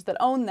billionaires that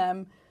own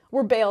them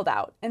were bailed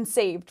out and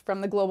saved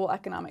from the global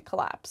economic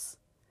collapse.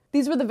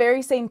 These were the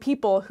very same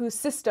people whose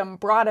system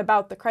brought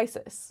about the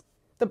crisis.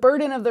 The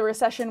burden of the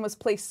recession was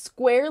placed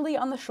squarely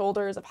on the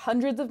shoulders of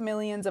hundreds of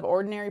millions of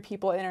ordinary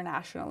people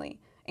internationally,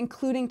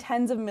 including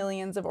tens of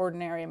millions of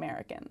ordinary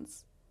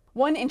Americans.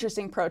 One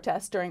interesting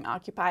protest during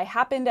Occupy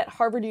happened at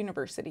Harvard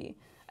University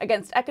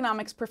against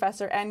economics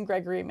professor N.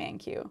 Gregory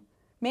Mankiw.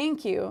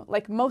 Mankiw,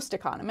 like most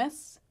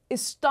economists,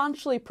 is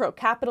staunchly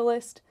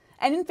pro-capitalist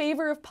and in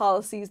favor of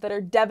policies that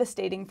are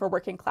devastating for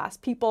working-class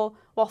people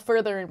while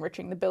further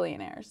enriching the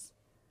billionaires.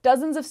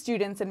 Dozens of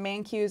students in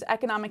Mankiw's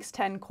Economics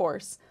 10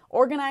 course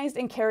organized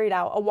and carried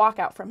out a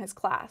walkout from his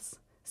class,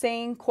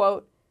 saying,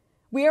 quote,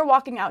 "We are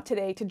walking out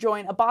today to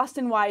join a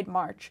Boston-wide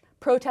march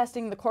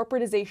protesting the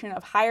corporatization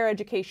of higher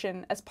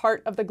education as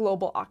part of the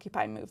global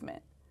Occupy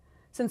movement.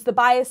 Since the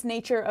biased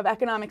nature of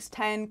Economics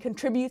 10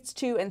 contributes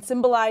to and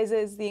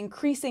symbolizes the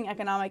increasing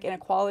economic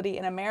inequality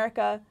in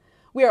America,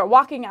 we are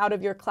walking out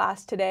of your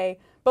class today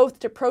both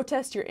to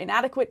protest your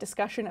inadequate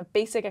discussion of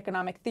basic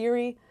economic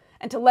theory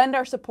and to lend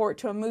our support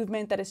to a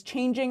movement that is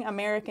changing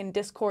American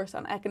discourse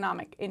on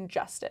economic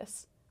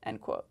injustice."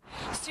 End quote.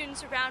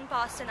 Students around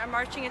Boston are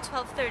marching at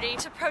 12:30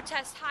 to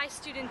protest high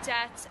student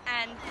debt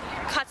and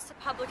cuts to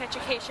public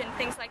education,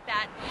 things like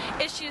that.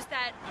 Issues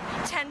that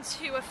tend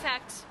to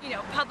affect,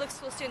 public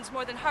school students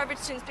more than Harvard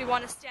students. We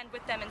want to stand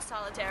with them in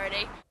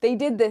solidarity. They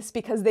did this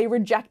because they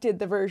rejected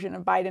the version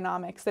of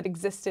Bidenomics that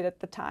existed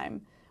at the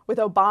time, with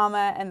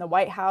Obama and the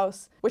White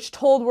House, which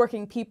told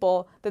working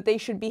people that they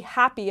should be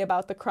happy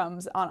about the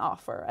crumbs on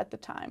offer at the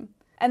time,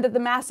 and that the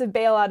massive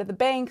bailout of the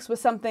banks was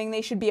something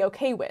they should be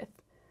okay with,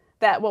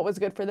 that what was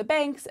good for the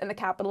banks and the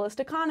capitalist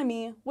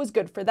economy was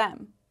good for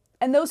them.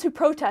 And those who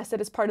protested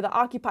as part of the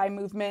Occupy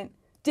movement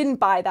didn't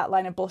buy that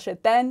line of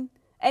bullshit then,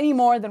 any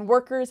more than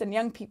workers and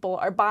young people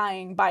are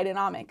buying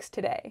Bidenomics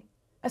today.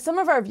 As some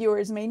of our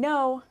viewers may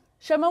know,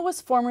 Shema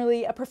was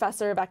formerly a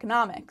professor of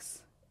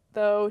economics,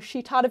 though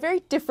she taught a very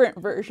different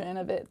version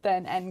of it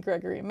than N.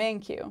 Gregory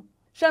Mankiw.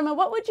 Shema,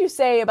 what would you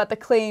say about the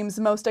claims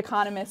most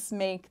economists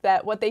make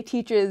that what they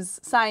teach is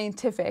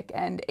scientific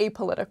and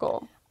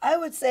apolitical? I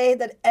would say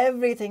that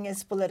everything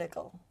is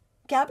political.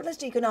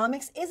 Capitalist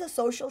economics is a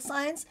social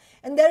science,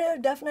 and there are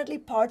definitely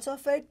parts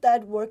of it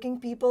that working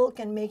people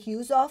can make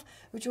use of,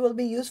 which will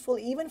be useful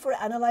even for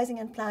analyzing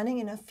and planning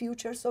in a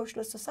future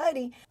socialist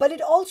society. But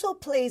it also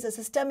plays a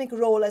systemic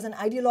role as an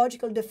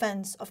ideological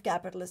defense of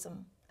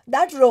capitalism.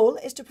 That role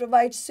is to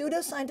provide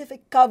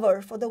pseudoscientific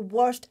cover for the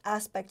worst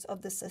aspects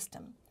of the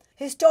system.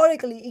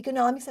 Historically,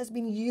 economics has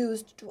been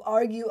used to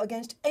argue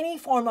against any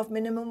form of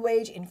minimum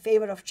wage, in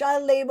favor of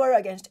child labor,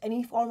 against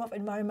any form of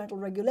environmental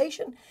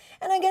regulation,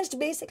 and against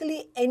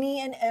basically any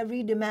and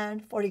every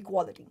demand for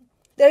equality.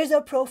 There is a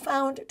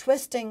profound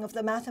twisting of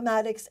the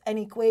mathematics and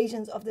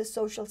equations of this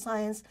social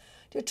science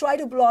to try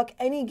to block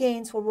any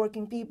gains for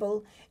working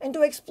people and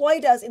to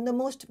exploit us in the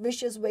most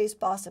vicious ways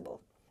possible.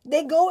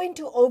 They go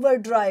into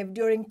overdrive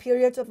during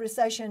periods of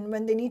recession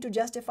when they need to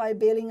justify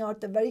bailing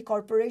out the very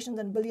corporations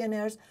and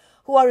billionaires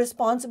who are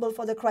responsible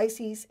for the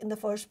crises in the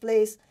first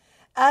place,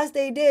 as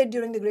they did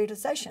during the Great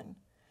Recession.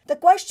 The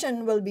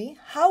question will be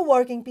how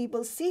working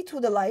people see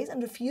through the lies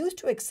and refuse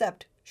to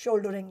accept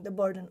shouldering the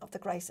burden of the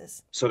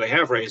crisis. So they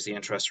have raised the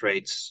interest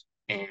rates,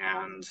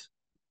 and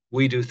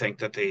we do think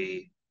that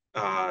the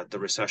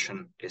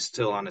recession is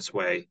still on its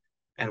way.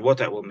 And what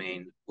that will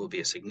mean will be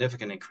a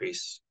significant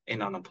increase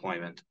in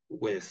unemployment,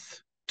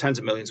 with tens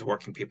of millions of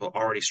working people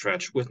already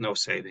stretched with no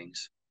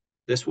savings.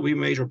 This will be a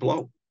major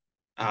blow.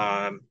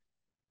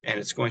 And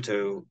it's going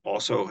to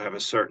also have a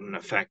certain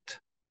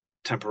effect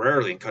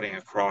temporarily in cutting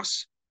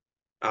across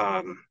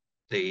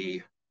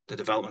the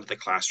development of the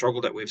class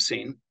struggle that we've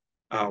seen,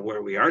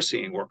 where we are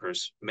seeing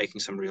workers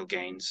making some real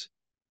gains.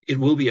 It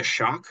will be a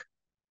shock,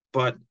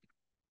 but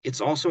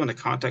it's also in the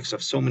context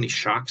of so many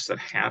shocks that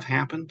have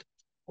happened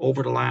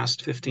over the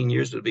last 15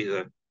 years. It'll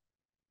be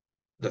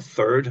the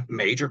third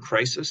major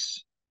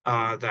crisis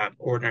that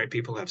ordinary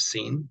people have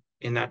seen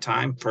in that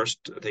time.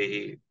 First,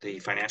 the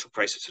financial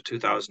crisis of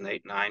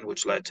 2008-9,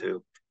 which led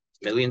to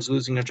millions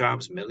losing their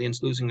jobs,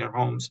 millions losing their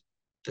homes.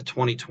 The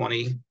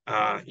 2020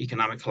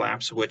 economic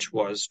collapse, which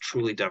was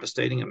truly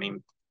devastating. I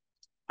mean,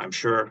 I'm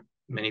sure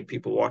Many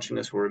people watching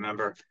this will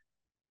remember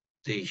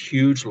the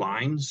huge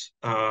lines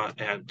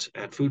at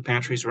food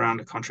pantries around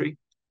the country.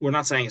 We're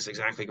not saying it's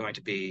exactly going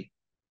to be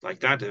like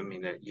that. I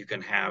mean, that you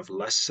can have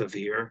less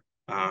severe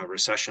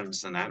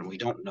recessions than that, and we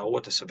don't know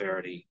what the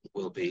severity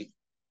will be.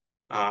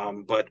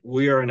 But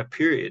we are in a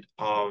period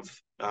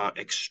of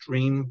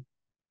extreme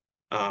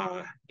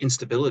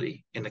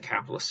instability in the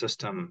capitalist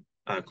system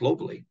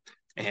globally,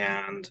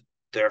 and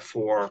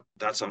therefore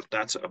that's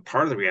a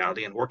part of the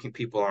reality. And working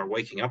people are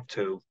waking up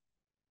to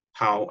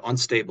how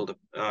unstable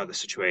the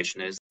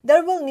situation is.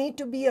 There will need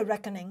to be a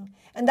reckoning,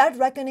 and that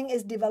reckoning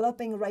is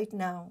developing right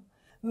now.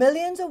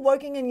 Millions of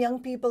working and young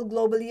people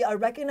globally are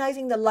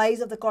recognizing the lies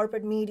of the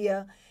corporate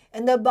media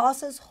and their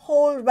bosses'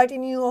 whole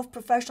retinue of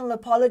professional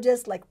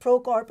apologists like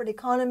pro-corporate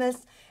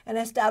economists and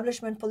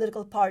establishment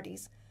political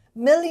parties.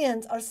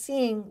 Millions are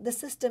seeing the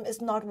system is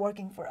not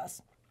working for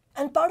us.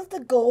 And part of the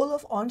goal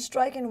of On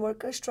Strike and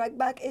Workers' Strike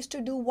Back is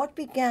to do what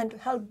we can to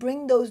help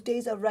bring those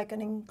days of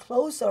reckoning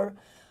closer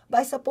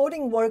by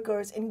supporting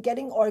workers in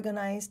getting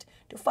organized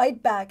to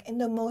fight back in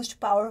the most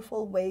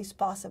powerful ways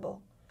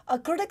possible. A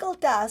critical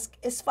task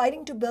is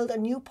fighting to build a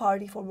new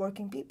party for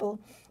working people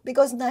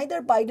because neither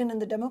Biden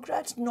and the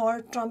Democrats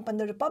nor Trump and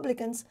the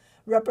Republicans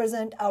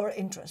represent our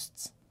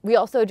interests. We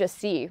also just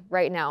see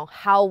right now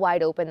how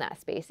wide open that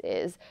space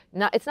is.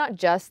 It's not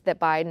just that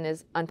Biden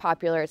is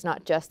unpopular. It's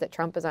not just that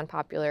Trump is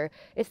unpopular.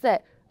 It's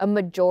that a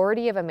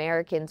majority of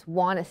Americans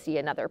want to see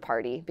another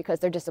party because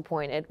they're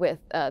disappointed with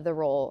the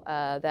role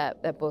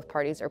that both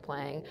parties are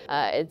playing.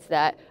 It's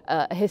that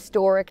a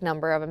historic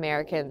number of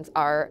Americans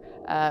are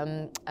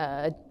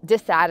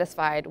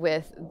dissatisfied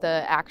with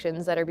the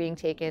actions that are being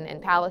taken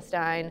in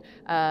Palestine,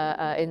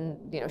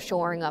 in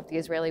shoring up the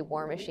Israeli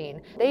war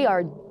machine. They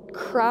are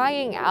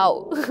crying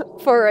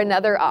out for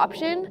another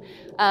option.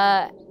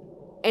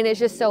 And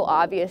it's just so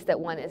obvious that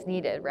one is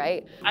needed,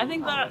 right? I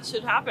think that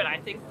should happen. I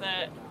think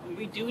that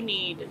we do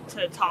need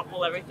to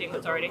topple everything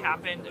that's already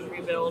happened and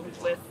rebuild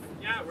with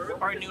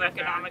our new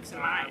economics in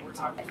mind.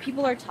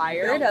 People are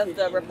tired of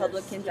the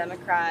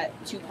Republican-Democrat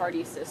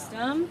two-party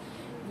system.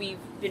 We've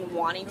been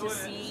wanting to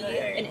see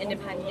an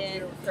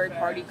independent third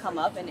party come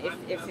up, and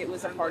if it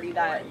was a party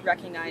that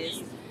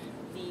recognized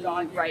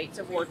the rights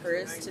of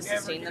workers to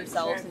sustain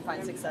themselves and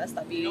find success,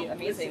 that'd be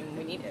amazing.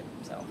 We need it.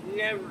 So,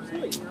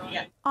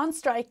 yeah. On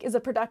Strike is a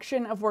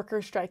production of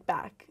Workers' Strike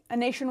Back, a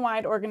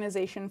nationwide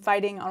organization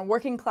fighting on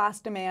working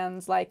class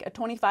demands like a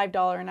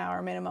 $25 an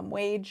hour minimum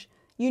wage,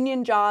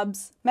 union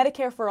jobs,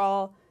 Medicare for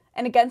all,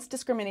 and against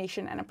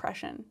discrimination and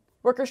oppression.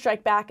 Workers'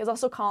 Strike Back is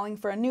also calling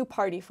for a new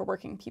party for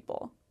working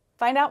people.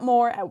 Find out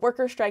more at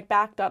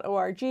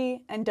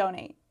workersstrikeback.org and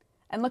donate.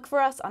 And look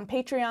for us on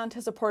Patreon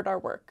to support our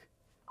work.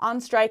 On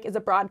Strike is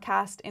a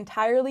broadcast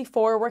entirely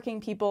for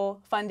working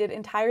people, funded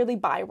entirely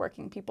by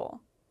working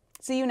people.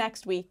 See you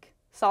next week.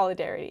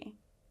 Solidarity.